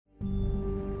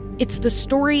It's the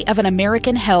story of an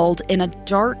American held in a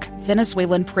dark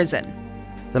Venezuelan prison.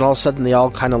 Then all of a sudden they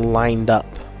all kind of lined up.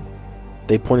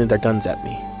 They pointed their guns at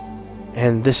me.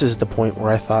 And this is the point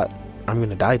where I thought, I'm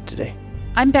going to die today.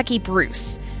 I'm Becky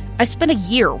Bruce. I spent a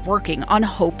year working on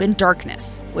Hope in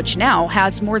Darkness, which now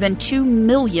has more than 2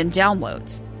 million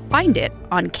downloads. Find it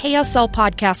on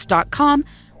kslpodcast.com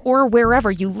or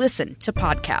wherever you listen to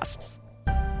podcasts.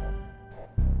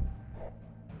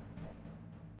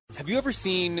 Have you ever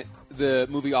seen the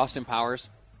movie Austin Powers?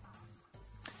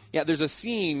 Yeah, there's a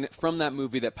scene from that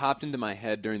movie that popped into my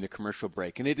head during the commercial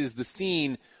break, and it is the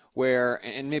scene where,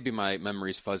 and maybe my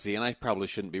memory's fuzzy, and I probably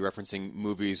shouldn't be referencing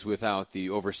movies without the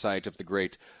oversight of the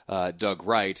great Doug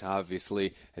Wright.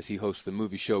 Obviously, as he hosts the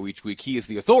movie show each week, he is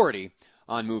the authority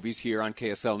on movies here on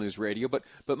KSL News Radio. But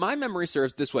my memory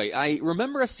serves this way. I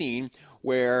remember a scene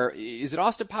where, is it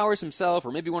Austin Powers himself,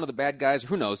 or maybe one of the bad guys, or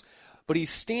who knows, but he's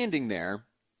standing there,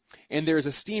 and there's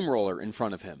a steamroller in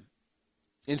front of him.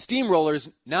 And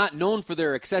steamrollers, not known for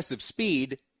their excessive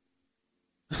speed,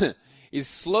 is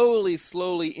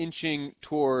slowly inching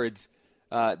towards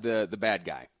the bad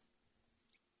guy.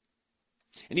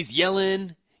 And he's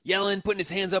yelling, putting his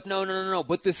hands up, no.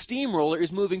 But the steamroller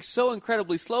is moving so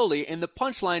incredibly slowly, and the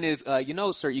punchline is,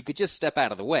 sir, you could just step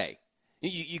out of the way.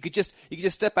 You could just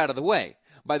step out of the way.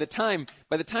 By the time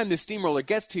this steamroller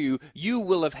gets to you, you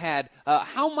will have had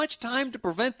how much time to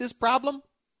prevent this problem?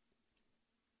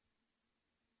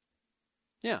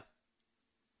 Yeah.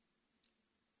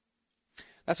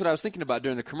 That's what I was thinking about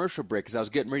during the commercial break as I was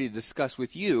getting ready to discuss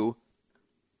with you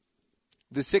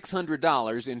the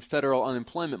 $600 in federal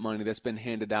unemployment money that's been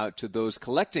handed out to those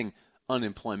collecting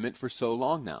unemployment for so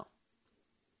long now.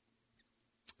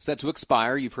 Set to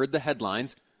expire. You've heard the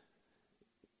headlines.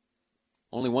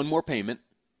 Only one more payment.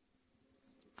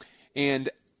 And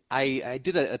I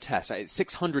did a test.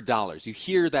 $600. You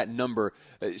hear that number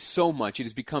so much. It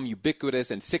has become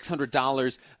ubiquitous. And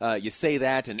 $600, you say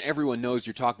that, and everyone knows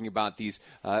you're talking about these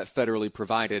federally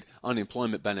provided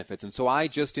unemployment benefits. And so I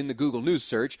just, in the Google News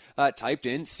search, typed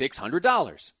in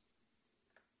 $600.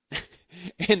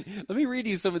 And let me read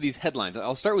you some of these headlines.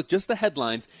 I'll start with just the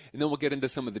headlines, and then we'll get into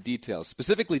some of the details,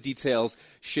 specifically details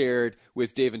shared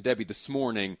with Dave and Debbie this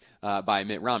morning by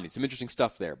Mitt Romney. Some interesting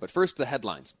stuff there. But first, the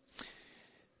headlines.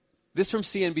 This from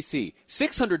CNBC.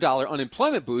 $600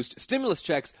 unemployment boost, stimulus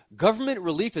checks, government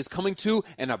relief is coming to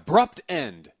an abrupt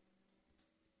end.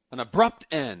 An abrupt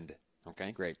end.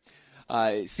 Okay, great.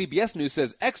 CBS News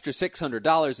says extra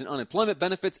 $600 in unemployment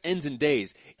benefits ends in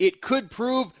days. It could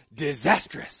prove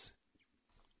disastrous.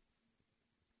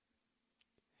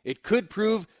 It could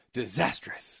prove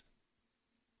disastrous.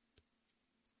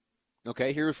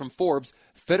 Okay, here from Forbes.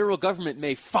 Federal government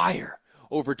may fire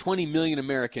over 20 million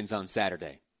Americans on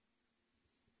Saturday.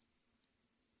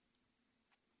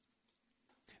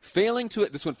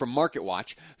 This one from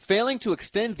MarketWatch, failing to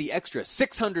extend the extra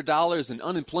 $600 in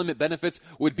unemployment benefits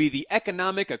would be the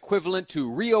economic equivalent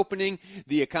to reopening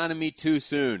the economy too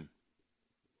soon.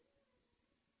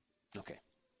 Okay.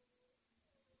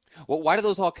 Well, why do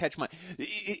those all catch my...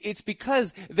 It's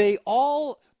because they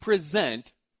all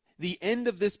present the end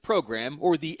of this program,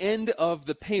 or the end of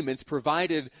the payments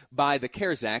provided by the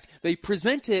CARES Act. They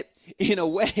present it in a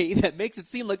way that makes it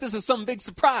seem like this is some big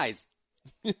surprise.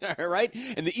 Right?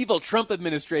 And the evil Trump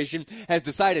administration has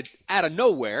decided out of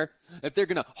nowhere that they're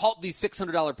going to halt these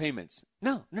 $600 payments.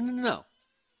 No.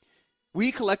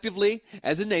 We collectively,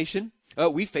 as a nation,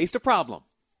 we faced a problem.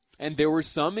 And there were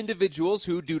some individuals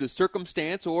who, due to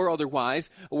circumstance or otherwise,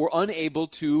 were unable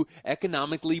to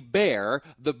economically bear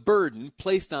the burden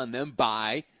placed on them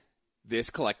by this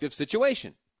collective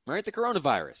situation. Right? The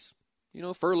coronavirus.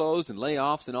 Furloughs and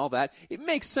layoffs and all that. It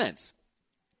makes sense.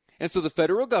 And so the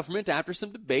federal government, after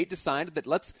some debate, decided that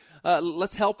let's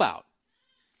help out.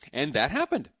 And that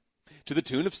happened to the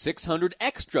tune of $600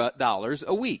 extra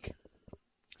a week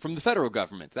from the federal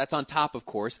government. That's on top, of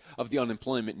course, of the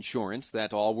unemployment insurance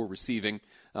that all were receiving,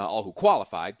 all who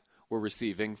qualified were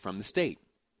receiving from the state.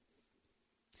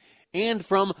 And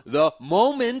from the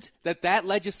moment that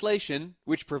legislation,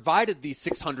 which provided these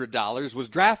 $600, was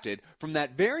drafted, from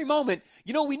that very moment,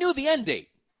 we knew the end date.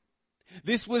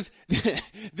 This is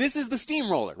the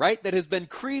steamroller, right, that has been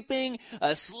creeping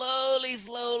slowly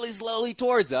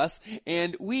towards us,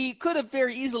 and we could have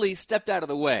very easily stepped out of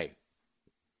the way.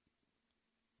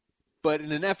 But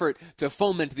in an effort to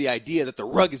foment the idea that the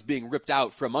rug is being ripped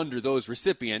out from under those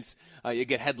recipients, you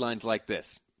get headlines like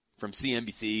this from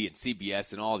CNBC and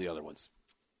CBS and all the other ones.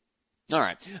 All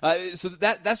right, so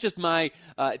that's just my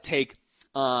take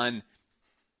on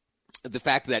the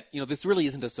fact that this really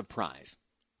isn't a surprise.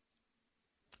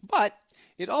 But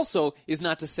It also is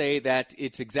not to say that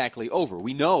it's exactly over.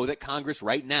 We know that Congress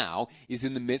right now is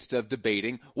in the midst of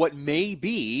debating what may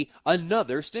be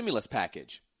another stimulus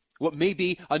package, what may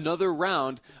be another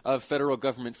round of federal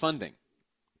government funding.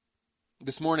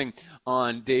 This morning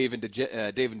on Dave and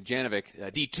Janovic,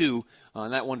 D2,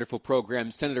 on that wonderful program,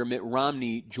 Senator Mitt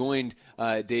Romney joined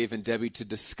Dave and Debbie to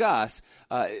discuss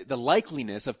the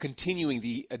likeliness of continuing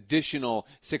the additional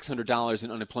 $600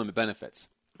 in unemployment benefits.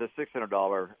 The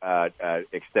 $600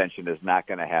 extension is not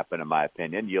going to happen, in my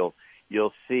opinion.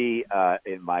 You'll see,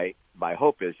 my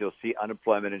hope is you'll see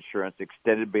unemployment insurance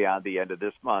extended beyond the end of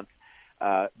this month,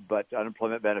 but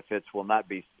unemployment benefits will not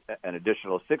be an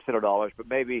additional $600, but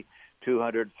maybe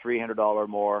 $200, $300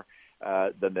 more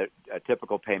than the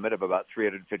typical payment of about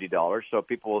 $350. So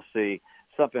people will see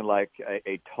something like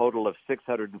a total of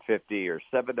 $650 or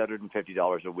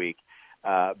 $750 a week,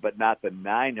 but not the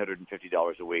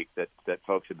 $950 a week that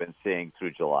folks have been seeing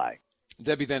through July.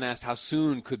 Debbie then asked, how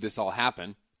soon could this all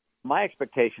happen? My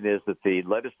expectation is that the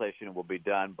legislation will be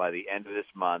done by the end of this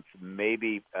month,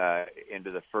 maybe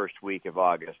into the first week of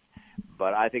August.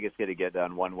 But I think it's going to get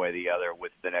done one way or the other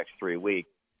within the next 3 weeks.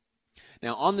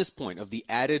 Now, on this point of the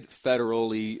added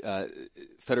federally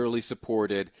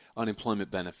supported unemployment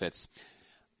benefits,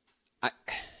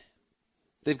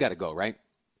 they've got to go, right?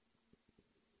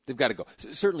 They've got to go.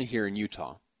 Certainly here in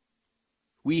Utah,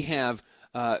 we have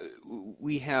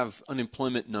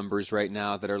unemployment numbers right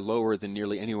now that are lower than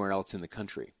nearly anywhere else in the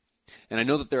country. And I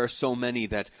know that there are so many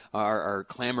that are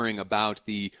clamoring about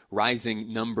the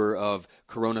rising number of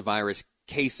coronavirus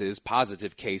cases,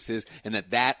 positive cases, and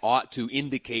that ought to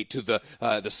indicate to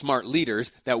the smart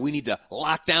leaders that we need to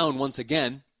lock down once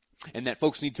again, and that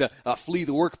folks need to flee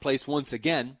the workplace once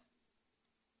again.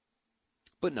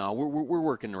 But no, we're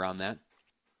working around that.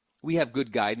 We have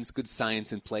good guidance, good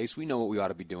science in place. We know what we ought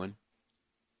to be doing.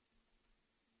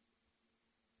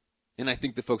 And I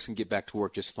think the folks can get back to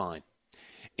work just fine.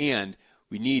 And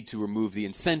we need to remove the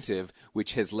incentive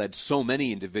which has led so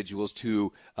many individuals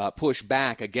to push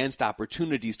back against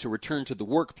opportunities to return to the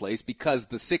workplace because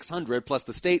the $600 plus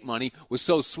the state money was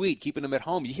so sweet, keeping them at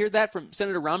home. You hear that from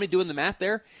Senator Romney doing the math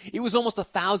there? It was almost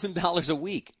 $1,000 a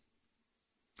week.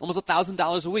 Almost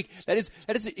 $1,000 a week. That is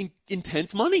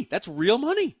intense money. That's real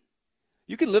money.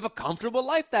 You can live a comfortable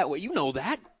life that way. You know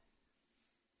that.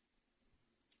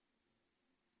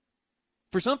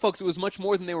 For some folks, it was much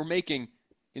more than they were making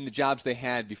in the jobs they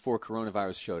had before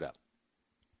coronavirus showed up.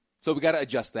 So we got to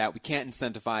adjust that. We can't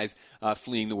incentivize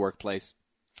fleeing the workplace.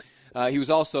 He was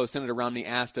also, Senator Romney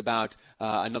asked about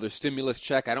another stimulus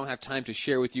check. I don't have time to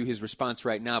share with you his response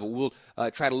right now, but we'll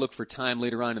try to look for time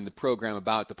later on in the program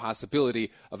about the possibility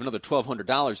of another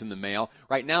 $1,200 in the mail.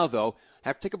 Right now, though, I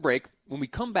have to take a break. When we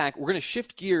come back, we're going to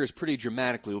shift gears pretty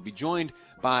dramatically. We'll be joined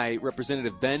by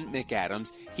Representative Ben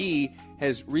McAdams. He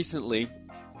has recently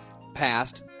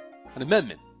passed an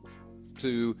amendment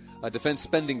to a defense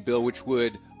spending bill which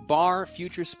would bar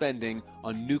future spending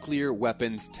on nuclear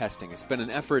weapons testing. It's been an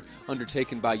effort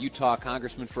undertaken by Utah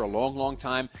congressmen for a long, long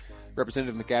time.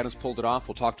 Representative McAdams pulled it off.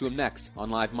 We'll talk to him next on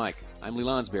Live Mike. I'm Lee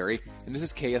Lonsberry, and this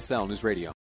is KSL News Radio.